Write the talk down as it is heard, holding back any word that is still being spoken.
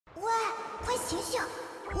形象。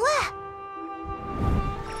喂。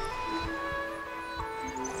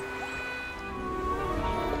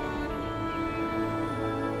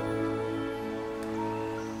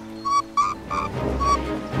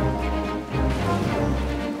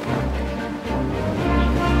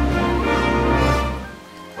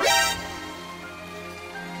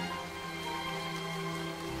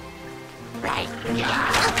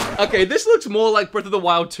 Okay, this looks more like Breath of the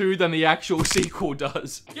Wild 2 than the actual sequel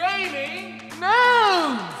does. Gaming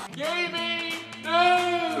news! Gaming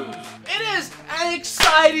news! It is an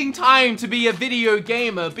exciting time to be a video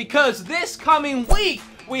gamer because this coming week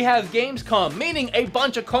we have Gamescom, meaning a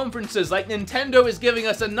bunch of conferences. Like Nintendo is giving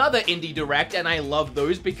us another Indie Direct, and I love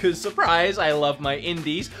those because, surprise, I love my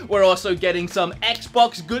indies. We're also getting some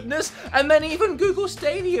Xbox goodness, and then even Google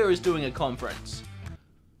Stadia is doing a conference.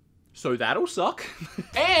 So that'll suck.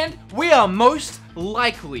 And we are most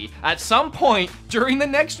likely, at some point during the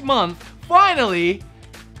next month, finally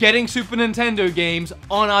getting Super Nintendo games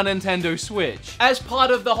on our Nintendo Switch as part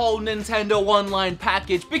of the whole Nintendo Online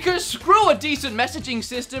package, because screw a decent messaging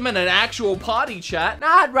system and an actual party chat. Nah,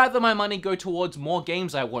 I'd rather my money go towards more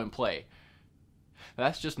games I won't play.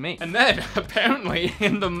 That's just me. And then, apparently,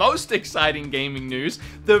 in the most exciting gaming news,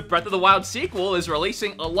 the Breath of the Wild sequel is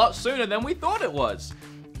releasing a lot sooner than we thought it was.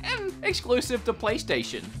 And exclusive to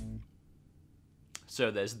PlayStation. So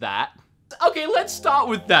there's that. Okay, let's start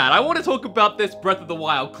with that. I want to talk about this Breath of the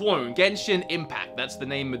Wild clone, Genshin Impact. That's the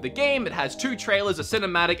name of the game. It has 2 trailers, a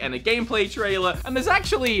cinematic and a gameplay trailer. And there's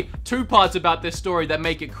actually 2 parts about this story that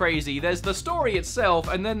make it crazy. There's the story itself,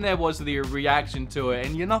 and then there was the reaction to it.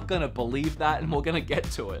 And you're not gonna believe that, and we're gonna get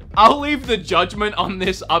to it. I'll leave the judgment on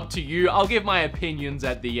this up to you. I'll give my opinions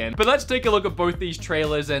at the end. But let's take a look at both these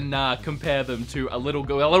trailers and compare them to a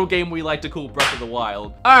little game we like to call Breath of the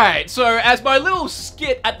Wild. Alright, so as my little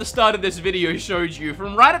skit at the start of this video showed you,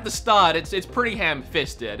 from right at the start, it's pretty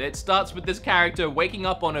ham-fisted. It starts with this character waking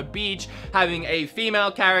up on a beach, having a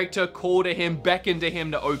female character call to him, beckon to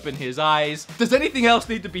him to open his eyes. Does anything else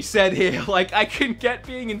need to be said here? Like, I can get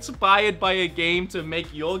being inspired by a game to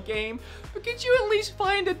make your game, but could you at least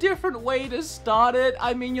find a different way to start it?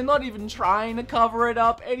 I mean, you're not even trying to cover it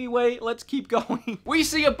up. Anyway, let's keep going. We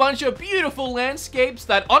see a bunch of beautiful landscapes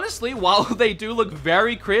that, honestly, while they do look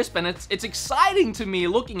very crisp, and it's exciting to me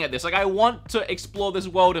looking at this. Like, I want to explore this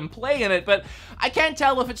world and play in it, but I can't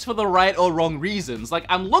tell if it's for the right or wrong reasons. Like,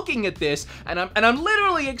 I'm looking at this, and I'm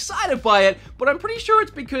literally excited by it, but I'm pretty sure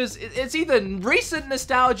it's because it's either recent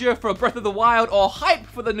nostalgia for Breath of the Wild or hype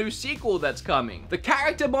for the new sequel that's coming. The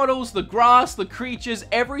character models, the grass, the creatures,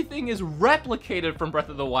 everything is replicated from Breath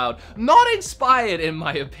of the Wild, not inspired in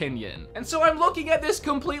my opinion. And so I'm looking at this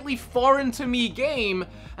completely foreign to me game,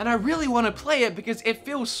 and I really want to play it because it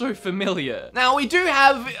feels so familiar. Now, we do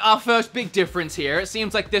have our first big difference here. It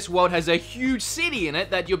seems like this world has a huge city in it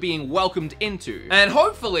that you're being welcomed into. And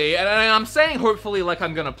hopefully, and I'm saying hopefully like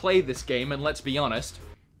I'm gonna play this game, and let's be honest,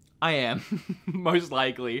 I am, most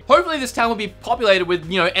likely. Hopefully this town will be populated with,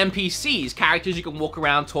 you know, NPCs, characters you can walk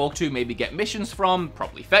around, talk to, maybe get missions from,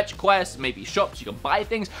 probably fetch quests, maybe shops you can buy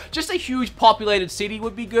things. Just a huge populated city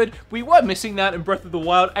would be good. We were missing that in Breath of the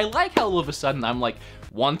Wild. I like how all of a sudden I'm like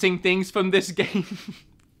wanting things from this game.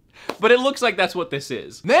 But it looks like that's what this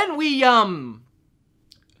is. Then we,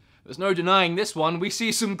 there's no denying this one, we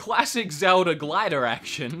see some classic Zelda glider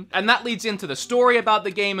action. And that leads into the story about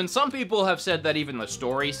the game, and some people have said that even the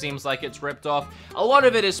story seems like it's ripped off. A lot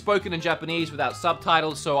of it is spoken in Japanese without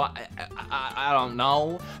subtitles, so I don't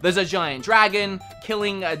know. There's a giant dragon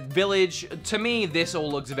killing a village. To me, this all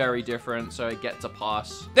looks very different, so it gets a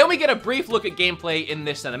pass. Then we get a brief look at gameplay in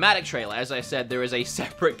this cinematic trailer. As I said, there is a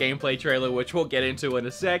separate gameplay trailer, which we'll get into in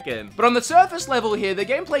a second. But on the surface level here, the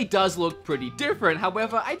gameplay does look pretty different.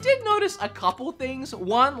 However, I did notice a couple things.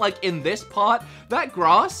 One, like in this part, that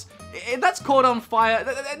grass, that's caught on fire.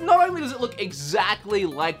 Not only does it look exactly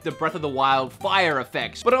like the Breath of the Wild fire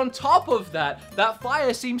effects, but on top of that, that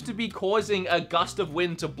fire seems to be causing a gust of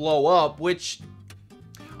wind to blow up, which,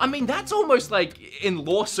 I mean, that's almost like in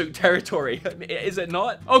lawsuit territory, is it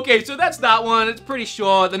not? Okay, so that's that one. It's pretty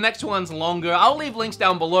short. The next one's longer. I'll leave links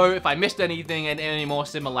down below. If I missed anything and any more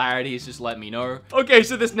similarities, just let me know. Okay,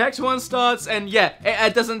 so this next one starts, and yeah,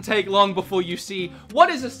 it doesn't take long before you see what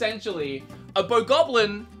is essentially a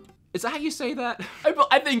bogoblin. Is that how you say that?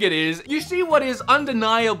 I think it is. You see what is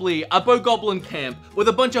undeniably a bogoblin camp with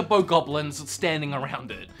a bunch of bogoblins standing around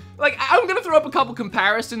it. Like, I'm gonna throw up a couple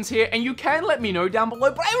comparisons here, and you can let me know down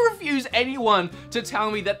below, but I refuse anyone to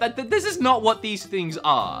tell me that this is not what these things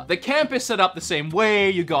are. The camp is set up the same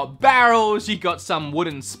way, you got barrels, you got some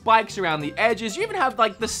wooden spikes around the edges, you even have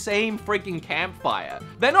like the same freaking campfire.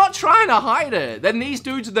 They're not trying to hide it. Then these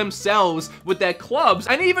dudes themselves with their clubs,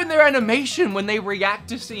 and even their animation when they react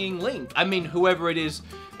to seeing Link. I mean, whoever it is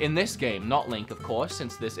in this game, not Link, of course,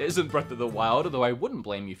 since this isn't Breath of the Wild, although I wouldn't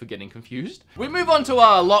blame you for getting confused. We move on to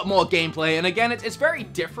a lot more gameplay, and again, it's very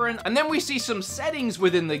different, and then we see some settings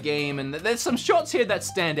within the game, and there's some shots here that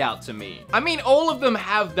stand out to me. I mean, all of them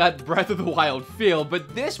have that Breath of the Wild feel,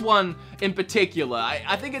 but this one in particular,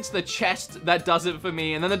 I think it's the chest that does it for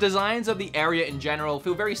me, and then the designs of the area in general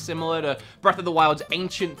feel very similar to Breath of the Wild's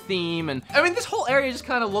ancient theme, and I mean, this whole area just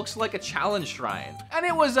kind of looks like a challenge shrine. And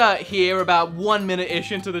it was here about 1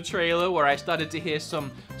 minute-ish into the trailer where I started to hear some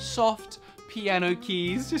soft piano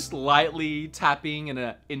keys just lightly tapping in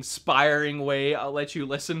an inspiring way. I'll let you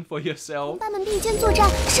listen for yourself.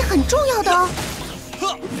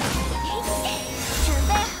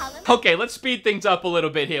 Okay, let's speed things up a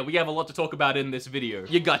little bit here. We have a lot to talk about in this video.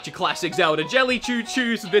 You got your classic Zelda jelly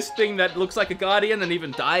choo-choos, this thing that looks like a guardian and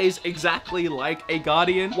even dies exactly like a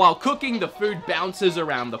guardian. While cooking, the food bounces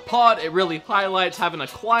around the pot. It really highlights having to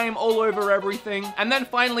climb all over everything. And then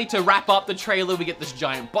finally, to wrap up the trailer, we get this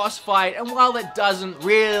giant boss fight. And while it doesn't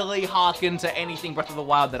really harken to anything Breath of the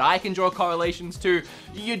Wild that I can draw correlations to,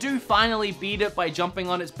 you do finally beat it by jumping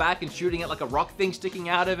on its back and shooting it like a rock thing sticking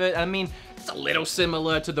out of it. I mean, it's a little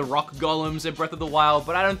similar to the rock golems in Breath of the Wild,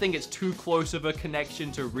 but I don't think it's too close of a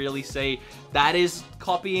connection to really say that is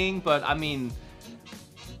copying, but I mean,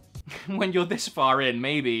 when you're this far in,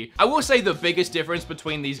 maybe. I will say the biggest difference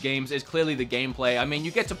between these games is clearly the gameplay. I mean, you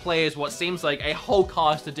get to play as what seems like a whole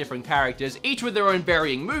cast of different characters, each with their own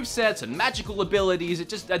varying movesets and magical abilities. It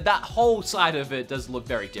just, that whole side of it does look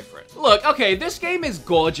very different. Look, okay, this game is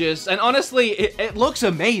gorgeous, and honestly, it looks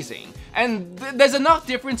amazing. And there's enough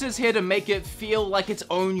differences here to make it feel like its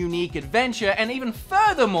own unique adventure, and even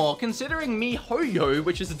furthermore, considering miHoYo,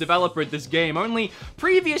 which is the developer of this game, only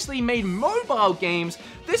previously made mobile games,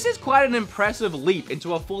 this is quite an impressive leap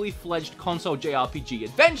into a fully fledged console JRPG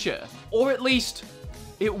adventure. Or at least,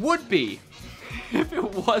 it would be. If it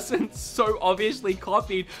wasn't so obviously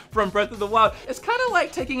copied from Breath of the Wild. It's kind of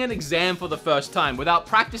like taking an exam for the first time without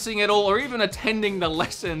practicing it all or even attending the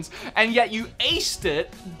lessons, and yet you aced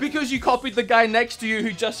it because you copied the guy next to you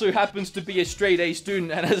who just so happens to be a straight A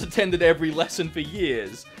student and has attended every lesson for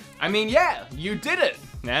years. I mean, yeah, you did it,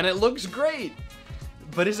 and it looks great.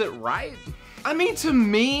 But is it right? I mean, to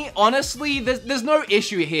me, honestly, there's no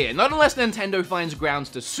issue here. Not unless Nintendo finds grounds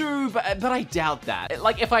to sue, but I doubt that.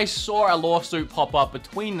 Like, if I saw a lawsuit pop up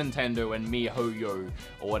between Nintendo and miHoYo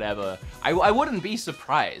or whatever, I wouldn't be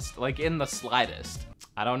surprised, like, in the slightest.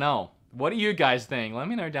 I don't know. What do you guys think? Let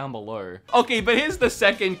me know down below. Okay, but here's the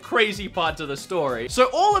second crazy part to the story. So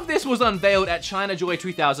all of this was unveiled at China Joy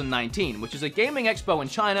 2019, which is a gaming expo in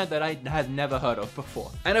China that I had never heard of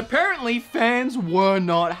before. And apparently fans were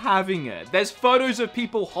not having it. There's photos of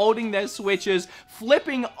people holding their Switches,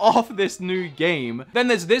 flipping off this new game. Then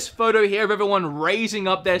there's this photo here of everyone raising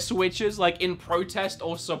up their Switches like in protest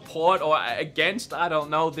or support or against, I don't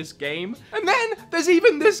know, this game. And then there's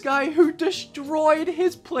even this guy who destroyed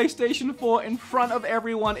his PlayStation 4 in front of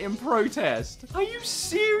everyone in protest. Are you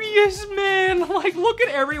serious, man? Like, look at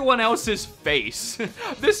everyone else's face.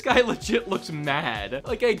 This guy legit looks mad.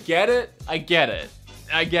 Like, I get it. I get it.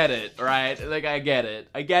 I get it, right? Like, I get it.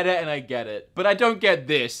 I get it and I get it. But I don't get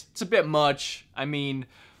this. It's a bit much. I mean,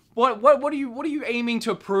 what are you aiming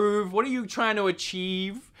to prove? What are you trying to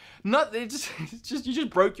achieve? You just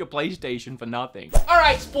broke your PlayStation for nothing. All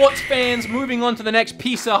right, sports fans, moving on to the next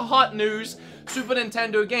piece of hot news. Super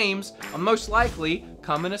Nintendo games are most likely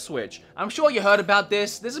coming to Switch. I'm sure you heard about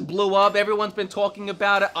this. This blew up. Everyone's been talking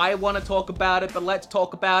about it. I want to talk about it, but let's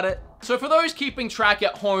talk about it. So for those keeping track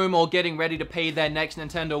at home or getting ready to pay their next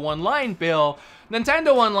Nintendo Online bill,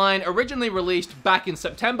 Nintendo Online originally released back in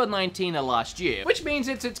September 19 of last year, which means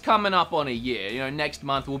it's coming up on a year. You know, next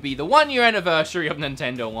month will be the 1-year anniversary of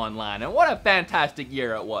Nintendo Online, and what a fantastic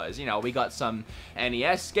year it was. You know, we got some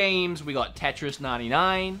NES games, we got Tetris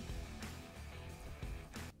 99.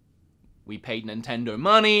 We paid Nintendo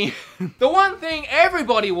money. The one thing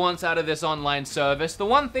everybody wants out of this online service, the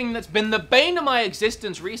one thing that's been the bane of my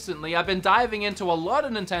existence recently, I've been diving into a lot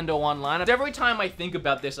of Nintendo Online, and every time I think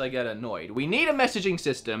about this, I get annoyed. We need a messaging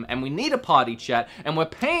system, and we need a party chat, and we're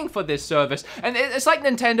paying for this service, and it's like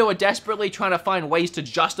Nintendo are desperately trying to find ways to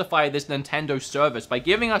justify this Nintendo service by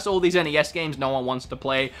giving us all these NES games no one wants to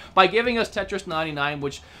play, by giving us Tetris 99,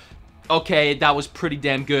 which Okay, that was pretty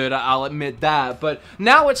damn good, I'll admit that. But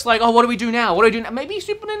now it's like, oh, what do we do now? What do we do now? Maybe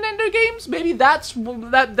Super Nintendo games? Maybe that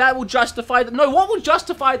will justify the... No, what will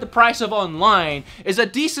justify the price of online is a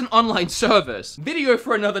decent online service. Video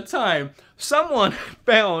for another time. Someone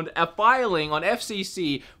found a filing on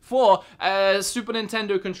FCC for a Super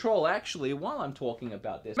Nintendo controller, actually, while I'm talking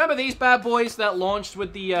about this. Remember these bad boys that launched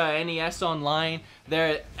with the NES Online?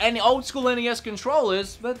 They're old school NES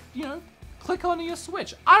controllers, but, you know, click onto your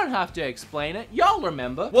Switch. I don't have to explain it. Y'all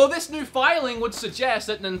remember. Well, this new filing would suggest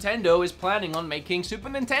that Nintendo is planning on making Super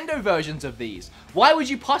Nintendo versions of these. Why would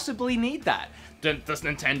you possibly need that? Does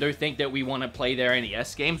Nintendo think that we want to play their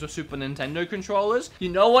NES games with Super Nintendo controllers? You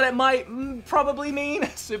know what it might probably mean?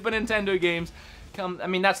 Super Nintendo games. I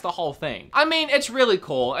mean, that's the whole thing. I mean, it's really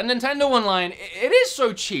cool. And Nintendo Online, it is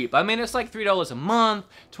so cheap. I mean, it's like $3 a month,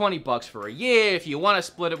 20 bucks for a year. If you want to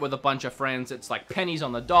split it with a bunch of friends, it's like pennies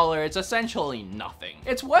on the dollar. It's essentially nothing.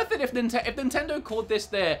 It's worth it if Nintendo called this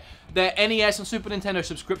their NES and Super Nintendo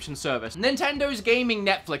subscription service. Nintendo's gaming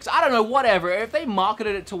Netflix, I don't know, whatever. If they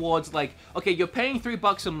marketed it towards like, okay, you're paying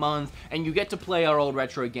 $3 a month and you get to play our old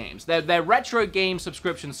retro games. Their retro game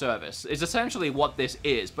subscription service is essentially what this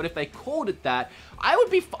is. But if they called it that, I would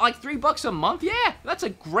be like $3 a month. Yeah, that's a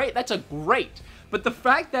great. But the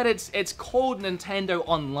fact that it's called Nintendo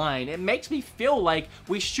Online, it makes me feel like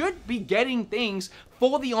we should be getting things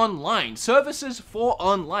for the online, services for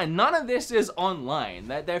online. None of this is online.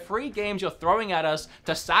 They're free games you're throwing at us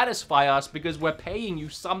to satisfy us because we're paying you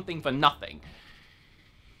something for nothing.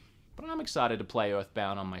 But I'm excited to play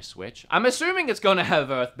Earthbound on my Switch. I'm assuming it's gonna have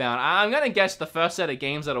Earthbound. I'm gonna guess the first set of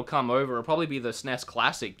games that'll come over will probably be the SNES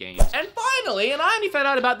Classic games. And finally, and I only found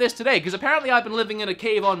out about this today, because apparently I've been living in a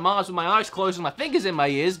cave on Mars with my eyes closed and my fingers in my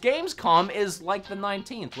ears, Gamescom is like the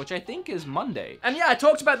 19th, which I think is Monday. And yeah, I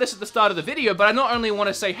talked about this at the start of the video, but I not only want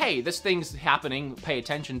to say, hey, this thing's happening, pay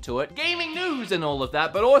attention to it, gaming news and all of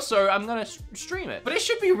that, but also I'm gonna stream it. But it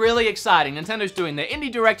should be really exciting. Nintendo's doing their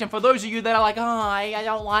Indie Direct, and for those of you that are like, oh, I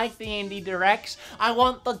don't like the Indie Directs, I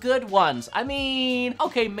want the good ones. I mean,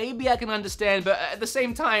 okay, maybe I can understand, but at the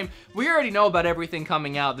same time, we already know about everything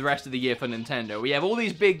coming out the rest of the year for Nintendo. We have all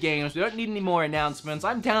these big games, we don't need any more announcements.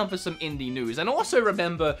 I'm down for some indie news. And also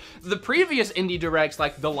remember, the previous Indie Directs,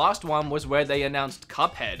 like the last one was where they announced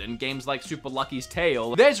Cuphead and games like Super Lucky's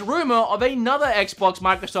Tale. There's rumor of another Xbox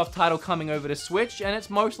Microsoft title coming over to Switch, and it's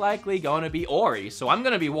most likely going to be Ori, so I'm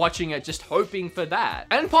going to be watching it just hoping for that.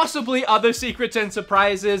 And possibly other secrets and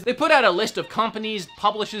surprises. They put out a list of companies,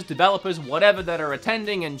 publishers, developers, whatever that are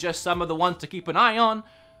attending, and just some of the ones to keep an eye on.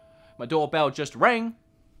 My doorbell just rang.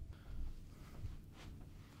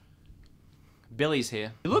 Billy's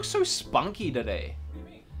here. You look so spunky today.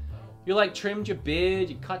 You like trimmed your beard,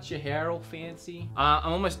 you cut your hair all fancy.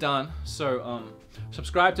 I'm almost done, so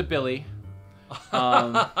subscribe to Billy.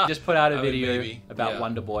 Just put out a video about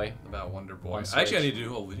Wonder Boy. About Wonder Boy. Actually, I need to do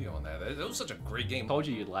a whole video on that. That was such a great game. Told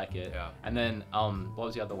you you'd like it. Yeah. And then, what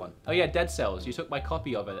was the other one? Oh yeah, Dead Cells. You took my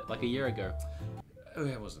copy of it like a year ago. Oh,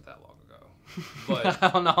 it wasn't that long ago. But I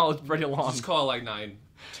don't know, it's pretty long. Just call it like 9,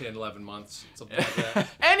 10, 11 months, something like that.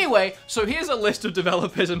 Anyway, so here's a list of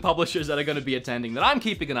developers and publishers that are going to be attending that I'm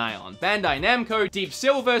keeping an eye on. Bandai Namco, Deep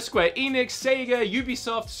Silver, Square Enix, Sega,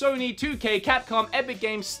 Ubisoft, Sony, 2K, Capcom, Epic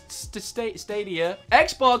Games, Stadia,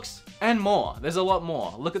 Xbox, and more. There's a lot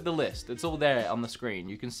more. Look at the list. It's all there on the screen.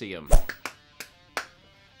 You can see them.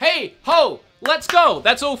 Hey, ho, let's go.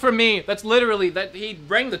 That's all from me. That's literally, he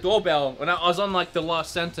rang the doorbell when I was on like the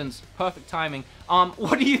last sentence. Perfect timing.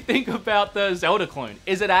 What do you think about the Zelda clone?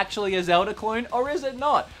 Is it actually a Zelda clone or is it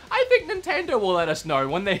not? I think Nintendo will let us know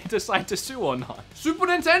when they decide to sue or not. Super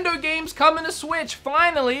Nintendo games coming to Switch.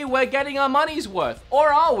 Finally, we're getting our money's worth.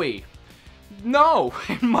 Or are we? No,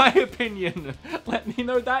 in my opinion. Let me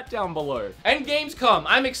know that down below. And Gamescom,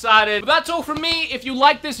 I'm excited. But that's all from me. If you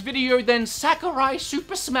like this video, then Sakurai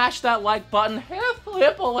super smash that like button. Hair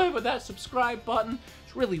flip all over that subscribe button.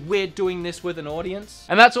 It's really weird doing this with an audience.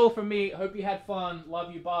 And that's all from me. Hope you had fun.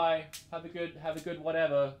 Love you. Bye. Have a good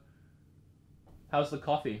whatever. How's the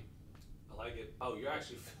coffee? I like it. Oh, you're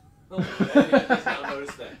actually... I just now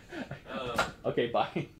noticed that. Okay, bye.